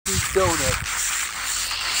donut.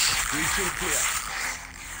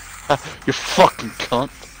 You fucking cunt.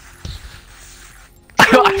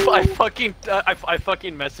 I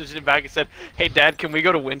fucking messaged him back and said, "Hey Dad, can we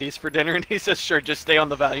go to Wendy's for dinner?" And he says, "Sure, just stay on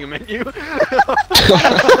the value menu."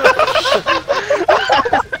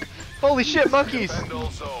 Holy shit, monkeys!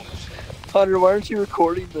 Hunter, why aren't you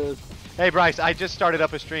recording this? Hey Bryce, I just started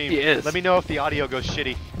up a stream. He is. Let me know if the audio goes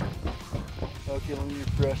shitty. Okay, let me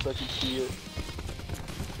refresh so I can see it.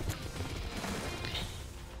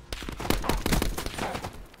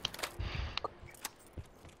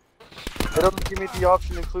 It doesn't give me the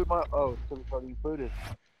option to include my. Oh, because it's already included.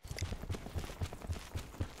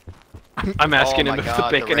 I'm asking Oh him my if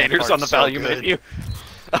God, the the Baconator's Rampart's on the so value good. menu.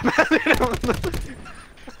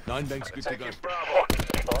 Nine banks good to go.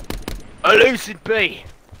 Elucid B.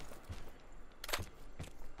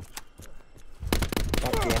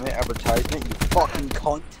 God damn it, advertisement, you fucking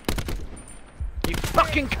cunt. You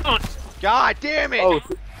fucking cunt. God damn it! Oh,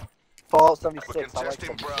 Fallout 76, I like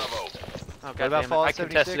them. Oh about god damn it. Fallout I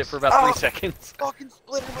contested 76? it for about 3 Oh. seconds. Fucking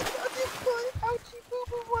split in my goddamn foot. Ouchie boo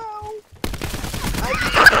boo wow.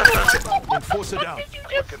 Enforcer down.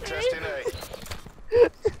 Contesting A.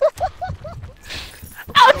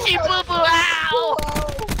 Ouchie boo boo ow!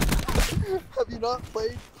 Have you not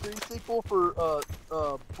played pre-sequel for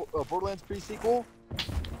Borderlands pre-sequel?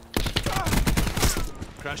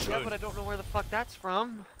 Crash Yeah, zone. but I don't know where the fuck that's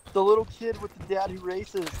from. The little kid with the dad who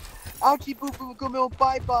races. Ouchie boo boo go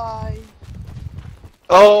bye bye.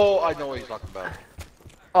 Oh, I know what he's talking about.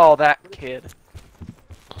 Oh, that kid.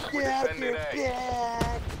 Dad, defending you're A.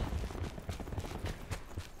 dead.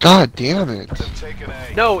 God damn it. They've taken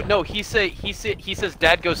A. No, he says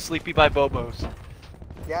Dad goes sleepy by Bobos.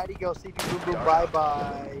 Daddy go see boo boo bye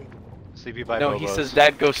bye. Sleepy by No, Bobos. he says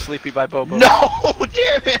Dad goes sleepy by Bobos. No,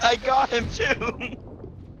 damn it, I got him too.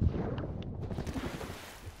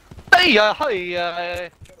 Hey,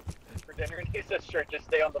 for dinner, and he says, "Sure, just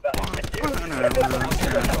stay on the value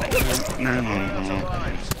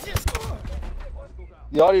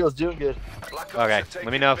The audio's doing good. Okay, let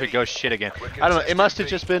me know if it goes shit again. I don't know, it must have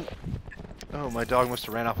just been... Oh, my dog must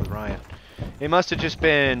have ran off with Ryan. It must have just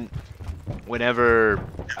been... Whenever...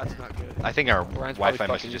 That's not good. I think our Ryan's Wi-Fi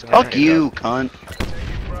probably must have just... fucking Fuck you, cunt.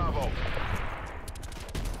 Bravo.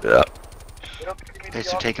 Yeah.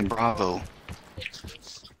 Guys are taking Bravo.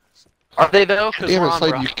 Are they though? Cause Damn we're it, on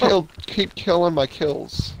Slade, Bravo. you keep killing my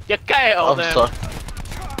kills. You KO I'm them. sorry.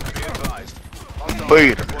 Be advised.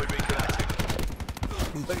 Beater. Boy beacon active.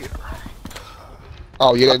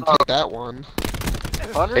 Oh, you didn't take that one.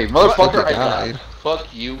 Hunter? Hey, motherfucker, I Died. died.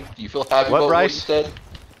 Fuck you. Do you feel happy What, about Bryce? what you said?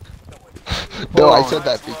 No, I on. said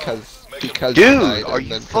that because you Dude, died, are and you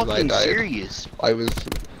then 'cause I fucking died, serious? I was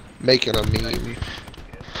making a meme.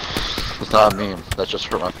 It's not a meme. That just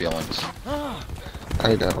hurt my feelings.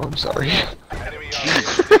 I know, I'm sorry. Enemy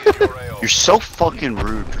RCXD in your AO. You're so fucking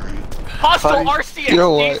rude, Drew. Hostile Buddy, RCXD you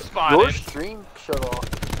know what? Your spotted. stream shut off.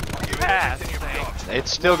 Give me Pass, everything you've got.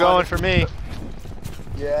 It's still going for me.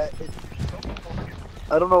 Yeah,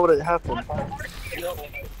 I don't know what it happened.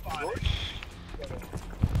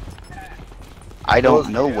 I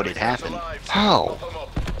don't know what had happened. Alive. How? Pop 'em up.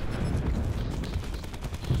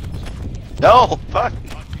 No, fuck.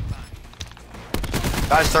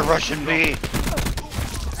 Guys, they're rushing me.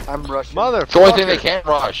 I'm rushing. Motherfucker. It's the only thing they can't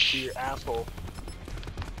rush. You asshole.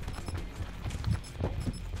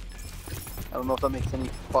 I don't know if that makes any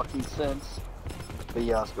fucking sense. But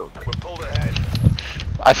yeah, let's go. We're pulled ahead.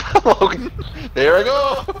 I Logan. There I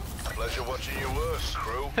go. Pleasure watching you work,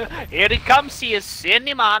 crew. Here he comes, he is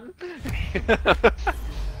Cinnamon.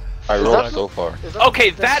 I Is rolled that- so far. Is that Okay,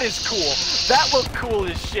 that is cool. That looked cool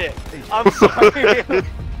as shit. I'm sorry.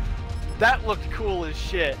 That looked cool as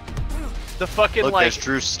shit. The fucking Look, like there's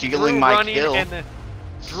Drew stealing Drew my running kill. and then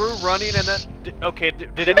Drew running and then okay.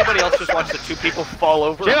 Did anybody else just watch the two people fall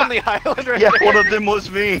over Yeah. on the island? Right Yeah, there? one of them was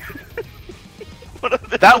me. One of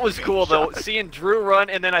them That was cool though. Seeing Drew run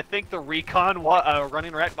and then I think the recon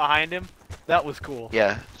running right behind him. That was cool.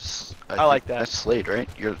 Yeah, I like that. That's Slade, right?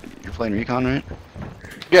 You're playing Recon, right?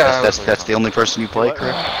 Yeah, That's the only person you play. What?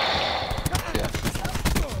 Correct?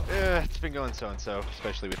 It's been going so-and-so,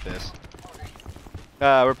 especially with this.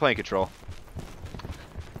 We're playing Control.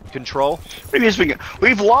 Control?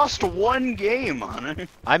 We've lost one game on it.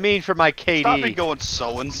 I mean for my KD. Stop me going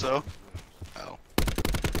so and so. Oh.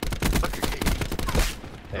 Fuck your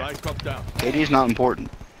KD. Live drop down. KD's not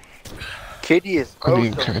important. KD is I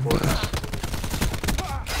mean, so important.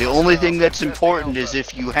 The only thing that's important is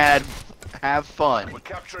if you have fun. We're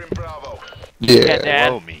capturing Bravo. yeah. Dad.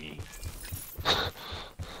 Blow me.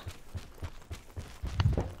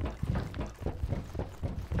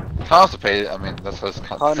 constipated. I mean, that's what's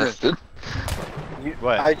consistent.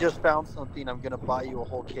 What? I just found something. I'm gonna buy you a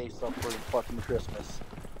whole case up for fucking Christmas.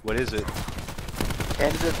 What is it?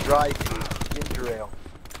 Canada Dry ginger ale.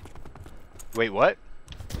 Wait, what?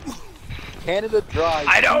 Canada Dry.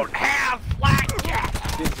 I don't have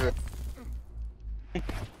blackjack. Ginger.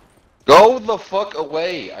 Go the fuck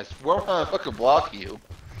away! I swear I'm gonna fucking block you.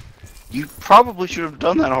 You probably should have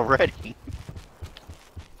done that already.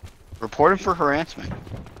 Report him for harassment.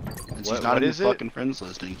 Since he's not what in is his it? fucking friends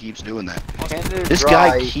list and he keeps doing that. Canada This Dry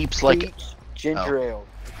guy keeps like peach ginger ale.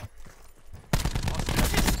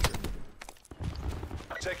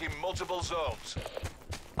 Taking multiple zones.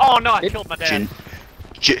 Oh no, I killed my dad.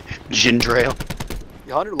 ginger ale.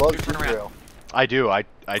 Hunter loves Turn ginger around. ale, I do. I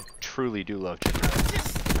truly do love ginger.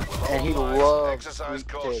 and he All lines, loves exercise sweet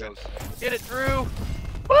caution. potatoes. Get it, Drew.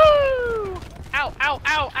 Woo! Ow, ow,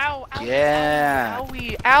 ow, ow, ow. Yeah.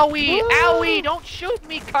 Owie, owie, owie. Don't shoot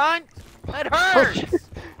me, cunt. That hurts.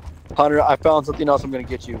 Hunter, I found something else I'm gonna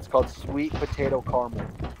get you. It's called sweet potato caramel.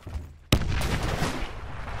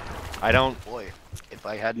 I don't. Boy, if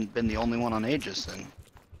I hadn't been the only one on Aegis, then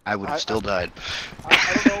I would have still died.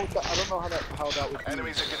 I don't know how that would be.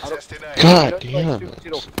 Enemies are I don't- contesting A. I God know damn like it.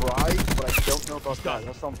 sweet potato fries, but I don't know about that.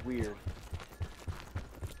 That sounds weird.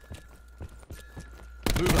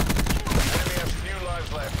 Enemy has few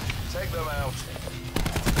lives left. Take them out.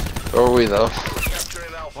 Where are we though?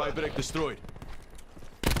 Capturing Alpha. Firebreak destroyed.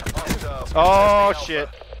 Hostiles Oh contesting shit!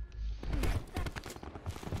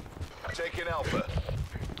 Alpha. Taking Alpha.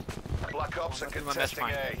 Black Ops are That's my best contesting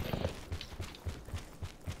find.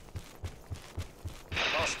 A.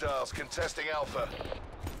 Hostiles contesting Alpha.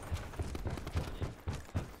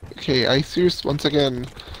 Okay, Icers, once again.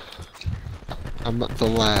 I'm the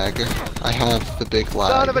lag. I have the big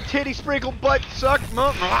lag. Son of a titty sprinkle butt suck mo.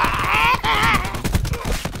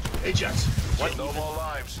 Ajax. No more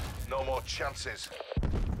lives. No more chances.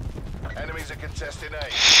 Enemies are contesting A.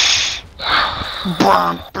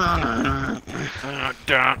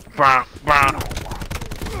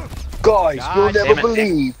 Guys, God you'll damn never it.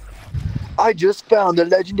 believe. I just found the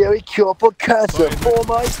legendary cure for cancer for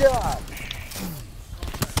my dad.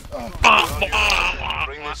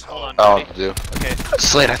 Bring this home. Oh, do. Okay.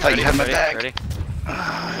 Slade, I thought you had my back. Ready?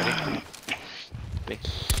 Ready?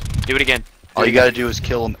 Do it again. All you gotta do is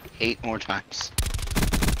kill him 8 more times.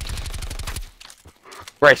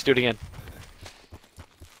 Bryce, do it again.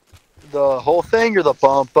 The whole thing or the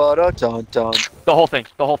bump dun dun dun. The whole thing.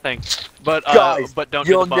 The whole thing. But Guys, but don't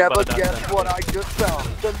do you'll the bump, never but guess what I just found.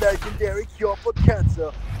 The legendary cure for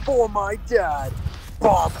cancer for my dad.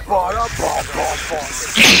 Bum, ba, bum, bum,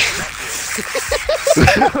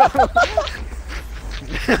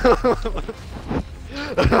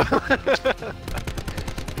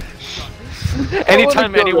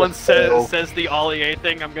 Anytime go to anyone hell. says the Ollie A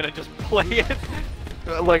thing, I'm gonna just play it.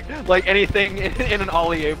 like anything in an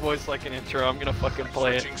Ollie A voice, like an intro, I'm gonna fucking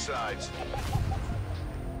play it Switching sides.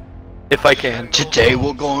 if I can. Today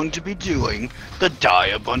we're going to be doing the die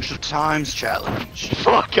a bunch of times challenge.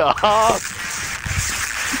 Fuck off!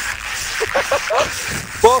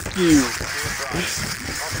 Fuck you.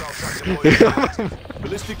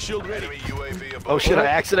 Ballistic shield ready. Enemy UAV above. Oh shit! I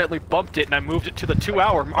accidentally bumped it and I moved it to the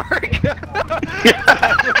 2-hour mark.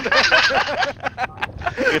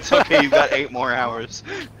 It's okay, you've got 8 more hours.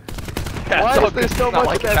 Why is there so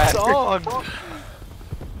much of that song?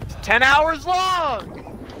 It's 10 hours long.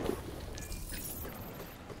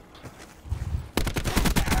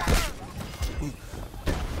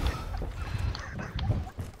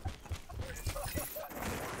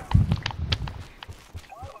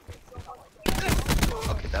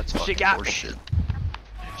 Okay, that's fucking got me. horseshit.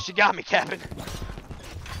 She got me, Captain.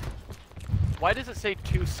 Why does it say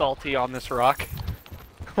too salty on this rock?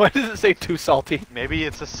 Why does it say too salty? Maybe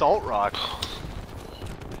it's a salt rock.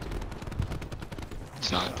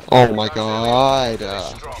 It's not. Oh my god.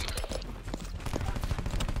 Strong.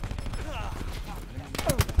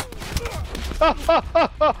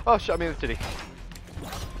 Oh, shot me in the titty.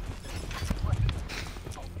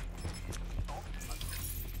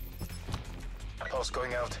 Pulse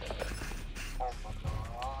going out.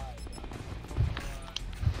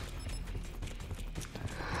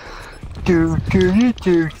 Where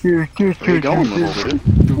you going, little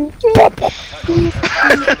dude?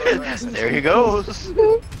 There he goes.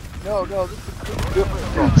 No, this is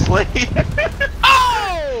different. Slade.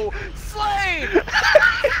 Oh! Slade!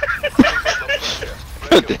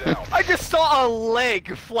 Break them down. I just saw a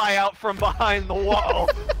leg fly out from behind the wall.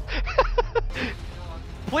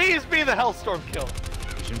 Please be the Hellstorm kill.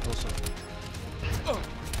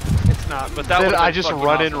 It's not, but that Then would I just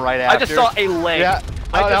run in right I after. just saw a leg. Yeah.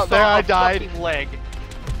 I Oh, just no, there saw I a died. fucking leg.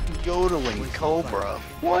 yodeling Cobra.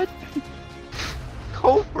 What?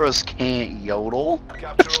 Cobras can't yodel.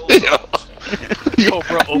 Capture all zones.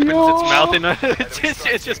 Cobra opens its mouth and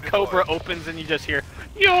it's just Cobra opens and you just hear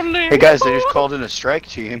yodeling. Hey guys, they just called in a strike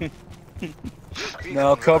team.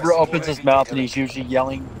 No, Cobra opens his mouth and he's usually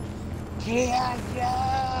yelling,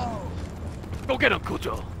 "G.I. Go get him,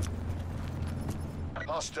 Kujo.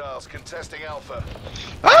 Hostiles contesting Alpha.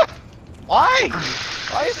 Ah! Why?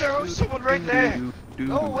 Why is there someone right there?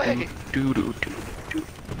 No way.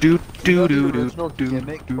 The original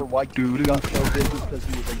gimmick for why he got so big was because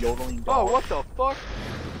he was a yodeling dog. Oh, what the fuck?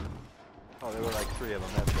 Oh, there were like 3 of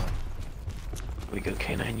them, that's why. We go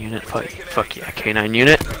K9 unit. Fuck yeah, K9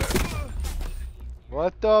 unit.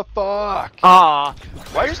 What the fuck? Ah.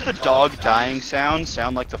 Why does the dog dying sound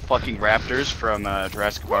like the fucking raptors from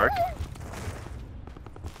Jurassic Park?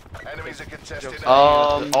 Enemies are contesting A.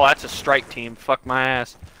 Oh, that's a strike team. Fuck my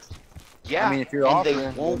ass. Yeah, I mean, if you're and off they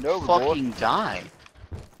there, won't you'll know, boy. fucking die.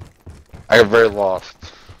 I got very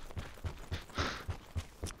lost.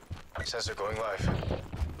 Sensor going live.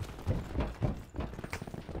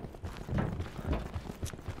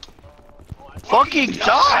 Fucking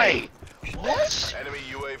die! What? Enemy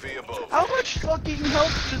UAV above. How much fucking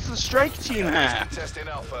health does the strike team have? Contesting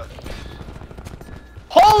Alpha.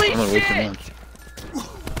 Holy I'm gonna wait for shit! lunch.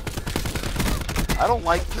 I don't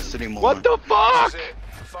like this anymore. What the fuck? That's it.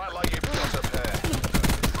 Fight like you've got a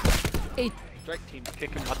pair. Strike team's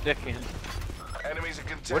kicking my dick in. Enemies are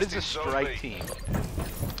contesting What is a Zone strike B. team?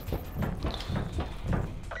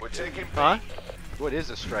 We're taking B. Huh? What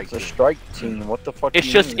is a strike It's a team? strike team. What the fuck? It's do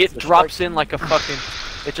you just mean? it It's a drops strike in like a fucking.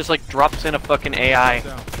 It just like drops in a fucking AI.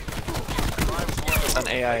 An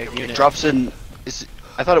AI It unit. drops in.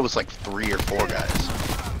 I thought it was like 3 or 4 guys.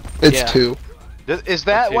 It's Yeah. 2. Is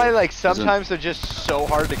that Dude. why like sometimes they're just so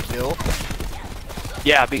hard to kill?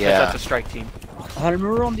 Yeah, because Yeah. that's a strike team. I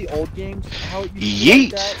remember on the old games how it used to be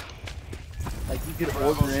Yeet! like that. Like you could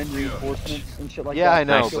order in reinforcements and shit like Yeah, that. I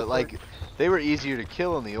know, Nice. but like they were easier to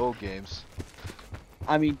kill in the old games.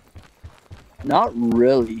 I mean, not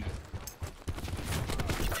really.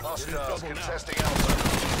 Hostiles contesting Alpha.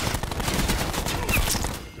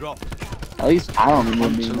 Drop. At least I don't remember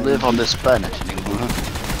To being live on this planet anymore.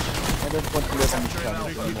 I just want to live on this planet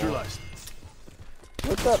anymore. Neutralized.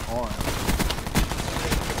 What's that on?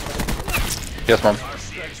 Yes, mom.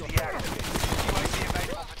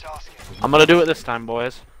 I'm gonna do it this time,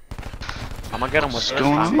 boys. I'm gonna get him with this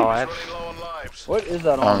Going time, boys. Running low on lives. What is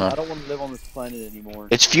that I don't on? know. I don't want to live on this planet anymore.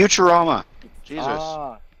 It's Futurama. Jesus.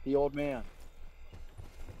 Ah, the old man.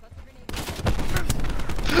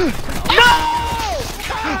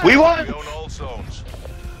 We won! We own all zones.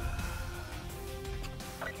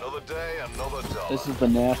 Another day, another dollar. This is the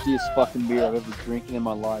nastiest fucking beer I've ever drinking in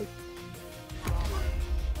my life.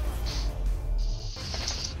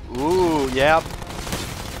 Ooh, yep.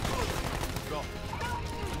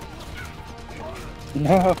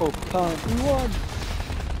 No, cunt, we won.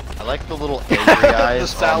 I like the little angry eyes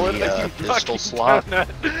salad on that the you pistol fucking slot.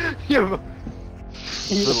 You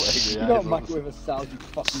You Little angry don't eyes on microwave a salad, you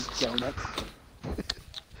fucking donut.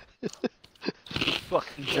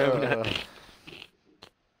 fucking donut.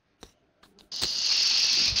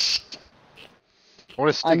 I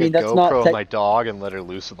want to stick I mean, a that's not GoPro on tech- my dog and let her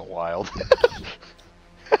loose in the wild.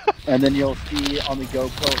 And then you'll see on the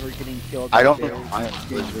GoPro her getting killed. I by don't bears know. and I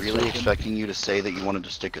getting was really forsaken. expecting you to say that you wanted to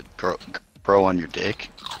stick a GoPro on your dick.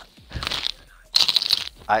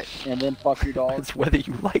 And then fuck your dog. It's whether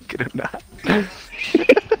you like it or not.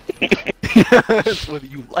 It's whether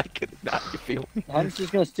you like it or not. You feel me? Hunter's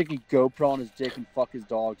just gonna stick a GoPro on his dick and fuck his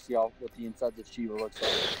dog. See how what the inside of Shiva looks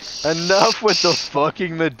like. Enough with the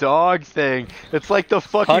fucking the dog thing. It's like the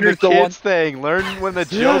fucking Hunter's the the kids one- thing. Learn when the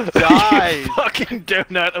joke dies. You fucking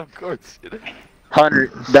donut, of course. Hunter,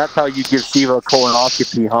 that's how you give Shiva a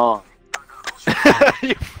colonoscopy, huh?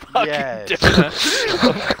 You fucking Yes. donut.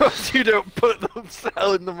 Of course you don't put the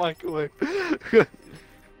salad in the microwave.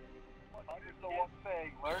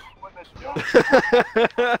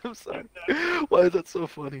 I'm sorry. Why is that so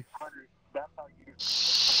funny?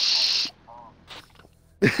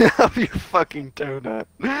 I'm your fucking donut.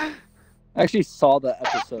 I actually saw that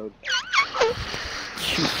episode.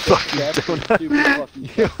 You fucking Chef was donut. super fucking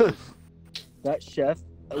sexist. That chef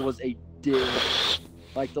was a dick.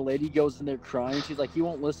 Like the lady goes in there crying. She's like, "He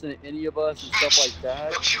won't listen to any of us" and stuff like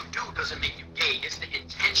that. What you do doesn't make you gay. It's the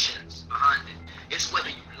intentions behind it. It's whether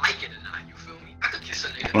you like it or not. You feel me? I could kiss a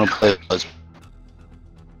nigga. I want to play Buzz.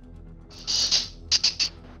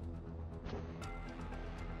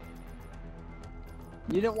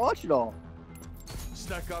 You didn't watch it all.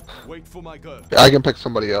 Stack up, wait for my girl. I can pick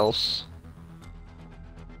somebody else.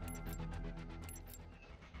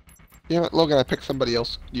 Damn it, Logan, I picked somebody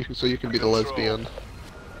else so you can be the lesbian.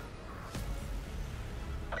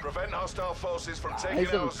 Prevent hostile forces from I taking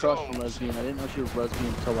used to have our a crush on zones. lesbian. I didn't know she was lesbian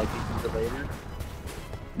until like a year later.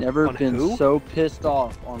 Never On been who? so pissed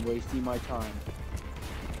off on wasting my time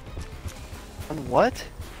On what?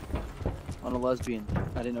 on a lesbian.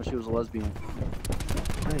 I didn't know she was a lesbian.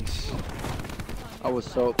 Nice. I was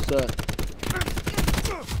so upset.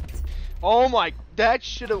 Oh my, that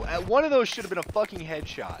should have, one of those should have been a fucking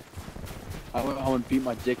headshot. I went home and beat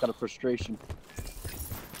my dick out of frustration.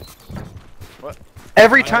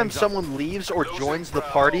 Every time someone leaves or joins the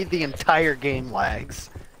party, the entire game lags.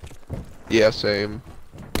 Yeah, same.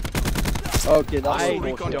 Okay, that was I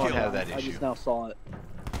bullshit. don't have that I issue. just now saw it.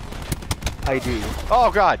 I do.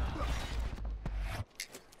 Oh god.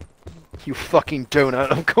 You fucking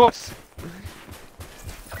donut, of course.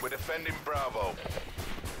 We're defending Bravo.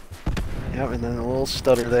 Yep, and then a little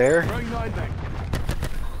stutter there. Throwing 9 back.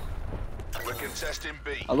 We're contesting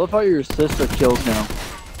B. I love how your sister kills now.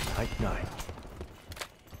 Night.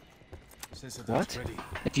 What? Ready.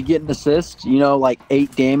 If you get an assist, you know, like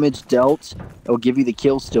 8 damage dealt, it'll give you the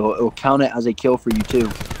kill still. It'll count it as a kill for you too.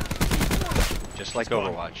 Just like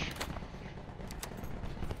Overwatch.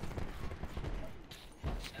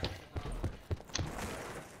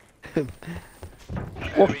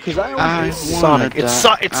 Well, because I always Sonic. It's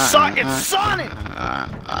Sonic. It's Sonic.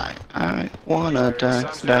 I wanna die.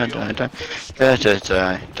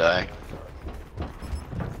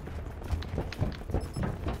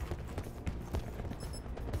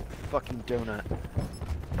 Fucking donut.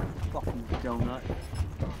 fucking donut.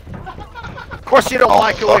 Of course you don't Oh,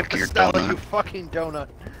 like it with fuck your Costello, donut. you fucking donut.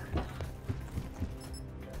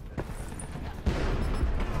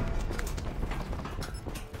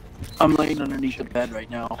 I'm laying underneath the bed right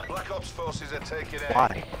now Black Ops forces are taking A.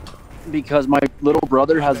 Why? because my little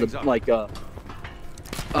brother has a like a.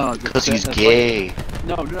 Because he's that's gay. Like,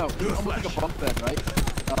 no, almost like a bunk bed, right?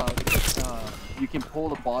 You can pull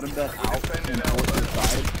the bottom bed out and pull it to the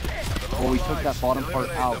side. Well, we took that bottom part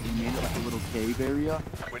out and made it like a little cave area.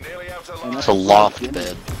 We're nearly out of And It's that's a what loft I did.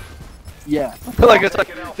 bed. Yeah. Like it's like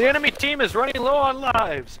the enemy team is running low on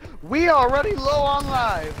lives. We are running low on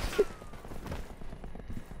lives.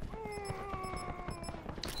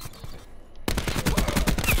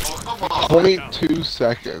 0.2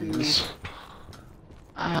 seconds.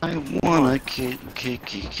 I wanna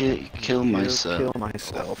kill myself. Kill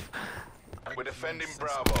myself. We're defending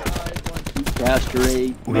Bravo.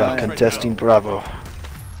 Castrate. We are Nice. contesting Bravo.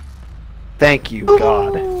 Thank you,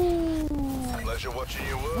 God. Pleasure watching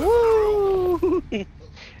you work, crew.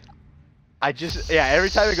 I just, yeah, every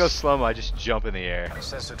time it goes slow-mo, I just jump in the air.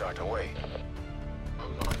 Sensor dart away.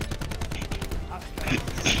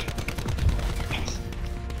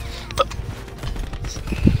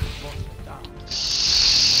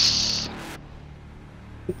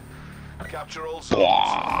 Capture all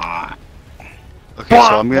zones. Okay, so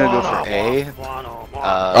I'm gonna go for A.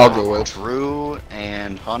 I'll go with. Drew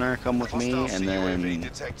and Hunter come with me, and then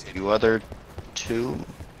you other two,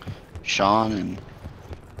 Sean and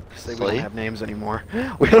Say we don't Slay? have names anymore.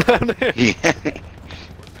 We don't have names. yeah.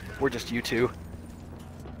 We're just you two.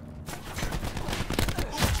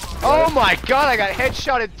 Oh my god, I got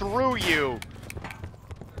headshotted through you!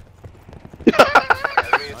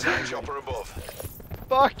 Enemy attack chopper above.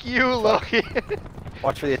 Fuck you, Logan!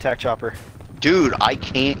 Watch for the attack chopper. Dude, I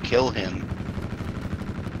can't kill him.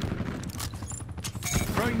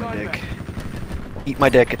 Throwing 9 Dick. back. Eat my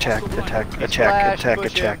dick. Attack.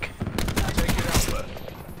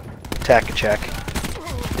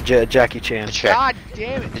 Jackie Chan. Check. God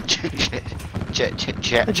damn it!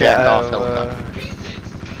 Jack off helicopter.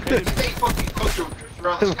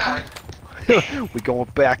 We going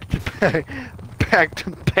back to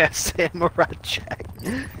past Samurai Jack.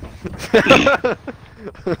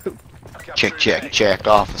 Check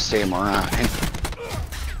off a samurai.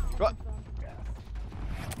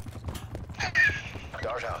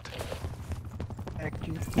 Dart out.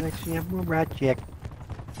 Samurai Jack.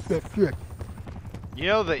 You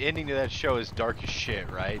know the ending to that show is dark as shit,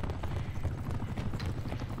 right?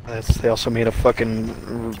 They also made a fucking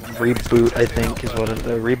reboot, I think, is what a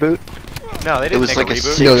reboot? No, they It didn't was make like a a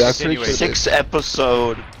reboot. No, It's that's continuation. pretty six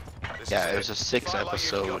episode. This Yeah, is it was a six Fire like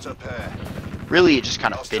you've episode. got a pair. Really, it just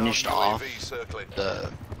kind of Hostile finished UAV off circling.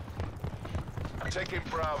 the. Taking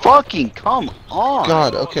Bravo. Fucking come on!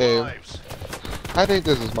 God, All okay. lives. I think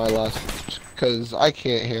this is my last match, because I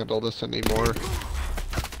can't handle this anymore.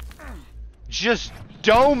 Just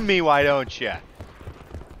dome me, why don't ya?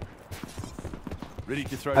 Ready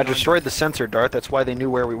to throw I 9 destroyed the sensor dart, that's why they knew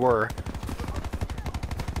where we were.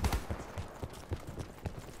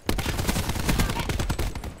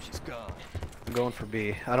 She's gone. going for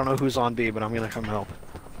B. I don't know who's on B, but I'm gonna come help.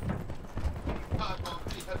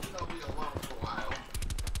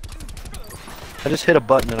 I just hit a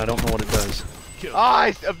button and I don't know what it does. Ah,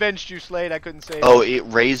 I avenged you, Slade. I couldn't say it. Oh, it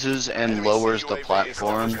raises and lowers the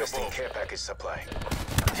platform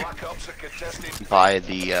by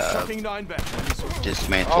the Chucking 9 back.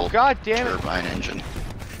 dismantled Oh, god damn it. turbine engine.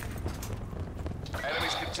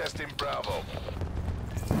 Enemies contesting Bravo.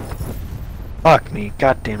 Fuck me,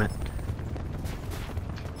 god damn it.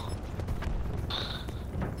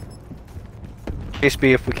 Base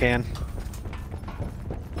B if we can.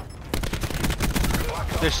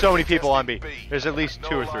 There's so many people on B. There's at least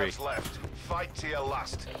 2 or 3. lives left. Fight to your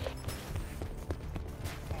last.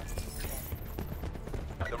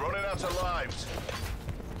 They're running out of lives.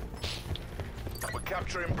 We're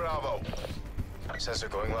capturing Bravo. Says they're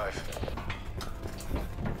going live.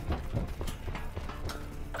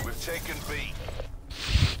 We've taken B.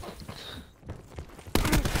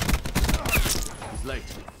 He's late.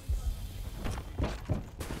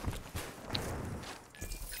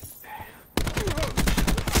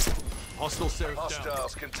 Hostile Seraph down.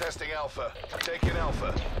 Hostiles contesting Alpha. Taking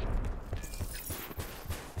Alpha.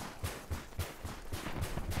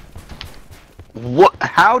 What?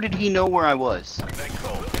 How did he know where I was?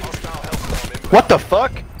 Hostile Hellstorm inbound. What the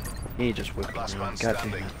fuck? He just whipped me Last man around. God damn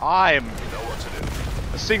standing. it. I'm You know what to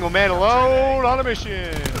do. a single man alone on a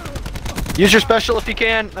mission. Use your special if you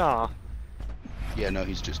can. Aw. Yeah, no,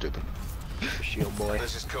 he's too stupid. Shield boy.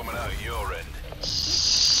 This is coming out of your end.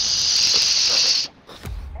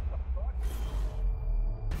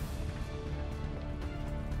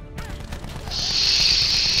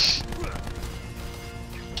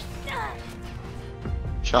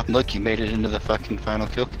 Sean, look, you made it into the fucking final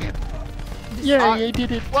kill cam. Yeah, I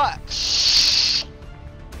did it. What?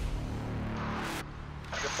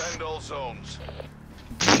 Defend all zones.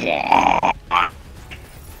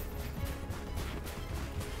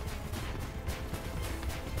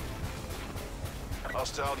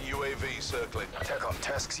 Hostile UAV circling. Take on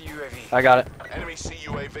tasks UAV. I got it. Enemy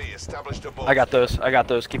CUAV established above. I got those. I got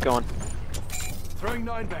those. Keep going. Throwing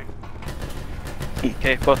 9 back.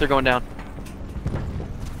 Okay, both are going down.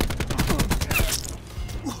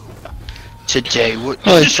 Today, what?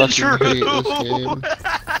 I fucking hate this game.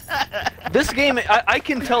 This game, I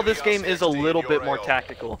can tell this game is a little bit more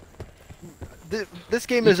tactical. This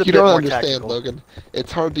game is a You bit don't more understand, tactical. Logan.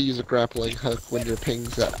 It's hard to use a grappling hook when your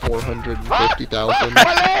ping's at 450,000. My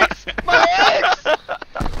legs! My legs!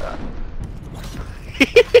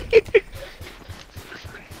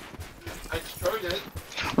 I tried it.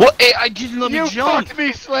 What? Hey, I didn't let You me jump. fucked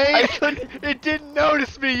me, Slade! I couldn't. It didn't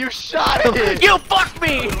notice me, you shot it! You fucked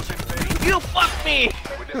me! You fucked me!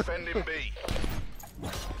 We're defending B.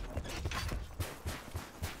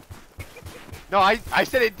 No, I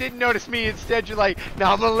said it didn't notice me. Instead, you're like,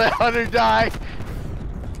 now I'm gonna let Hunter die.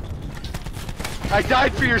 I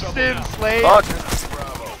died for your sins, Slade. Fuck.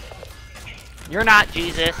 Bravo. You're not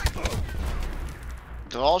Jesus.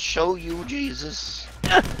 I'll show you, Jesus.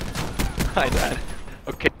 I died.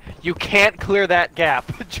 Okay, you can't clear that gap,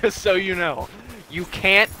 just so you know. You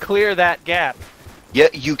can't clear that gap. Yeah,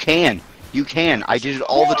 you can. You can. I did it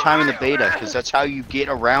all the time in the beta, because that's how you get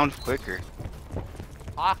around quicker.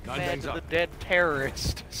 Ahmed, bangs the up. dead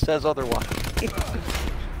terrorist, says otherwise.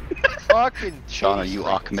 Fucking Sean, are you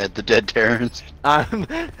Ahmed the dead terrorist?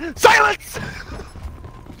 Silence!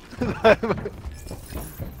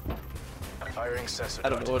 Firing sensor. I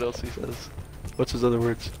don't know what else he says. What's his other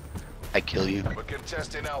words? I kill you. We're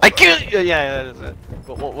contesting Alpha. I kill you! Yeah, that is it.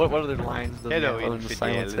 But what other lines does he Hello, have other than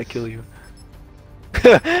silence? I infidelis. kill you.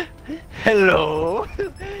 Hello!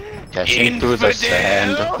 Dashing through the Infidel!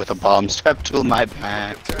 sand with a bomb strapped to my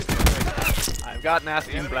back. I've got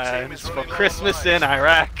nasty plans for Christmas in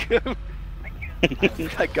Iraq.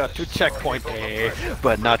 I got to checkpoint A,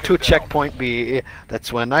 but not to checkpoint B.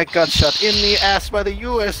 That's when I got shot in the ass by the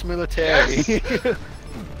US military.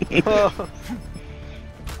 Oh.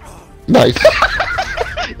 Nice.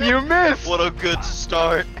 You missed! What a good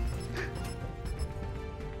start.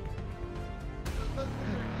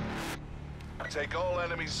 Take all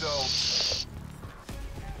enemy zones.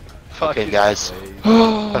 Okay, guys.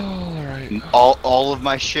 Alright. All of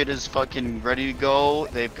my shit is fucking ready to go.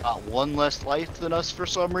 They've got one less life than us for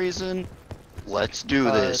some reason. Let's do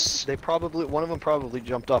this. They probably, one of them probably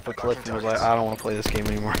jumped off a cliff and was like, I don't want to play this game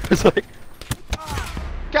anymore. It's like,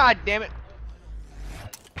 God damn it!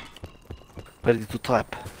 ready to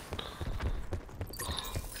trap.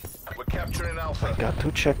 We're capturing Alpha. Got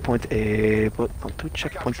to checkpoint A, but not to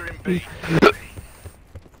checkpoint Capturing B. B.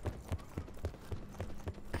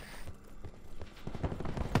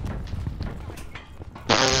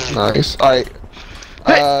 Nice.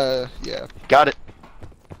 Yeah. Got it.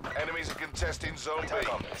 Enemies are contesting zone B.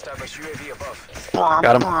 Establish UAV above.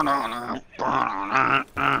 Got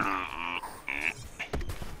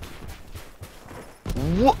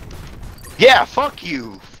What? Yeah, fuck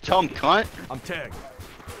you, dumb cunt. I'm tagged.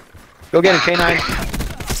 Go get him, K9.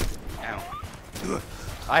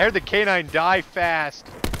 I heard the canine die fast.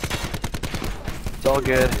 It's all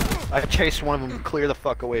good. I chased one of them clear the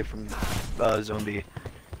fuck away from Zone B.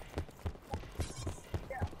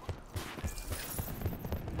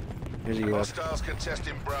 Here's you up. Hostiles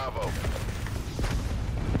contesting Bravo.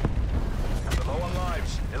 They're low on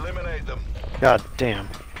lives. Eliminate them. God damn.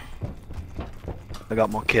 I got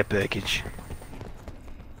my kit package.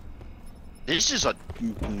 This is a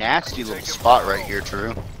nasty little spot right here,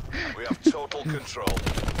 Drew. We have total control.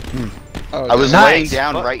 Oh, I was Nice. laying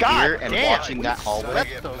down But right God here and damn, watching we that hallway.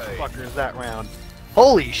 Let those fuckers that round.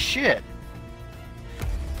 Holy shit!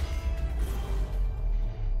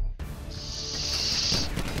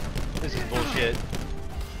 This is bullshit.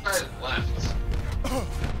 Left.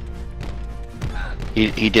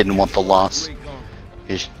 He didn't want the loss.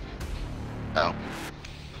 He's... Oh.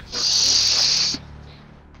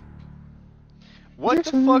 What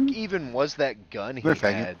the fuck even was that gun he We're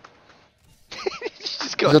faggot. had? Just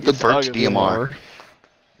Is go that the first dog DMR.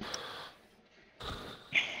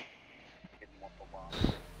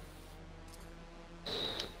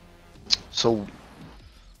 So,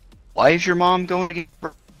 why is your mom going to get...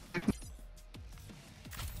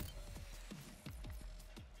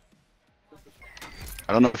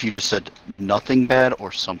 I don't know if you just said nothing bad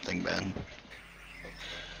or something bad.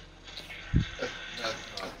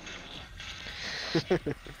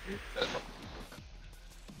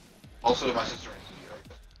 Also, my sister.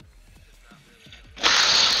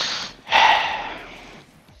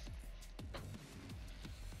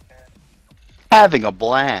 Having a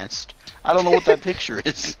blast. I don't know what that picture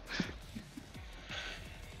is.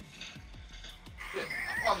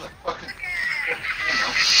 On the fucking.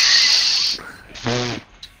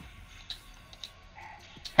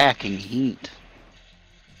 Hacking heat.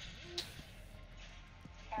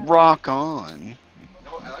 Rock on.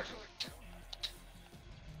 No, I actually.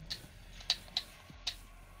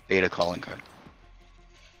 Beta calling card.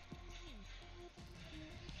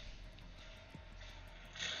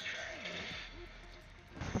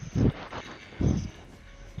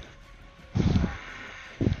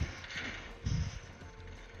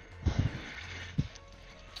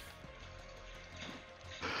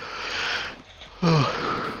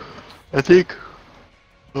 I think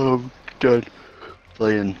I'm done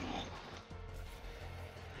playing.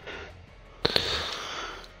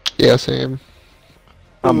 Yeah, same.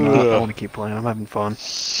 I'm not. I want to keep playing. I'm having fun.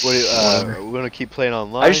 What? We're gonna keep playing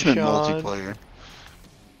online. I just meant Sean? multiplayer.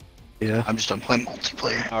 Yeah. I'm just done playing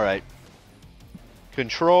multiplayer. All right.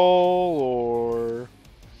 Control or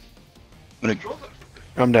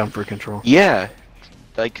I'm down for control. Yeah,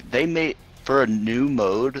 like they made for a new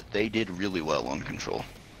mode. They did really well on Control.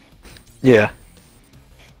 Yeah.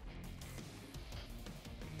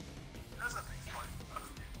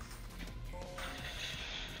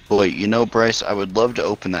 Boy, you know, Bryce, I would love to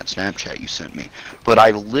open that Snapchat you sent me, but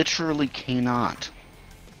I literally cannot.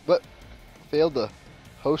 failed the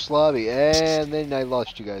host lobby, and then I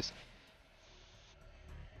lost you guys.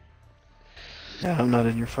 Yeah, I'm not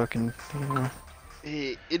in your fucking thing anymore.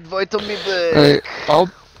 Invite me back.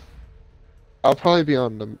 Alright, I'll probably be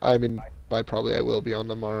on them. I mean, by probably I will be on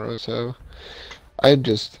tomorrow. So I'm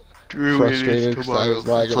just frustrated because I was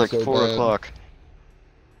lagging It's like so 4 bad. o'clock.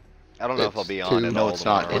 I don't know if I'll It's be on two. it. No, all it's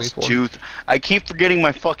not. tomorrow. It's 24. 2. I keep forgetting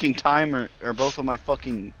my fucking timer, or both of my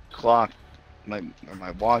fucking clock, my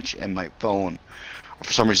watch and my phone.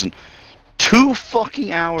 For some reason, 2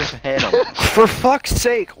 fucking hours ahead of me. For fuck's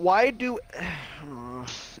sake, why do...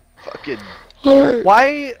 Fucking.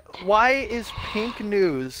 Why is Pink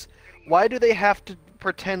News, why do they have to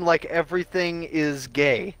pretend like everything is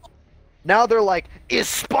gay? Now they're like, is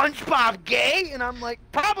SpongeBob gay? And I'm like,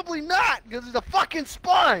 probably not, because he's a fucking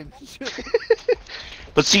sponge.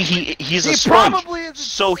 But see, he's He a sponge, probably is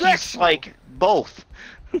so he's sexual. like both.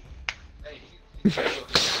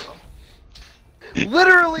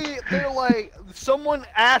 Literally, they're like, someone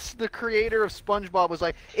asked the creator of SpongeBob, was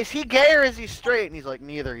like, is he gay or is he straight? And he's like,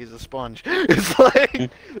 neither, he's a sponge. It's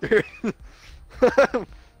like...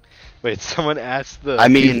 Wait, someone asked the. I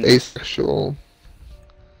mean, He's asexual.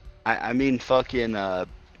 I mean, fucking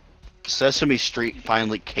Sesame Street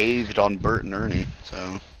finally caved on Bert and Ernie,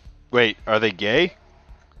 so Wait, are they gay?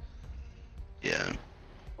 yeah.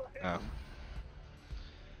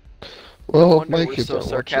 Well, wonder my we're kids so aren't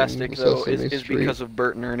sarcastic watching though Sesame is Street. because of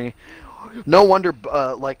Bert and Ernie. No wonder,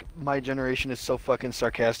 like my generation is so fucking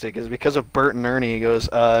sarcastic. Is because of Bert and Ernie. He goes,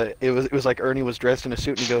 it was like Ernie was dressed in a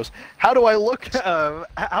suit, and he goes, "How do I look?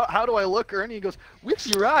 How do I look?" Ernie goes, "With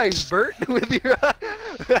your eyes, Bert. With your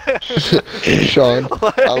eyes." Sean,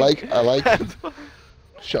 I like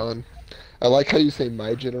Sean. I like how you say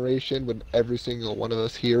my generation when every single one of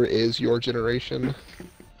us here is your generation.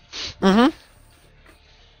 Mm-hmm.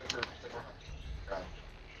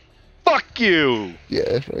 Fuck you!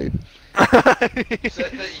 Yeah, right. You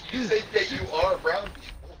said that you are brown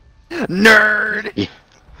people. Nerd.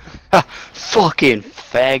 Yeah. Fucking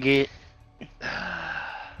faggot.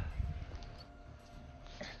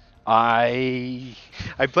 I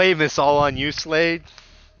blame this all on you, Slade.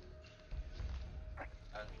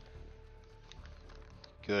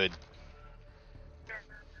 Good.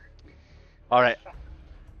 Alright.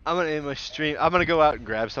 I'm gonna end my stream. I'm gonna go out and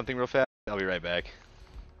grab something real fast. I'll be right back.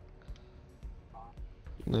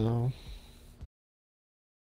 No.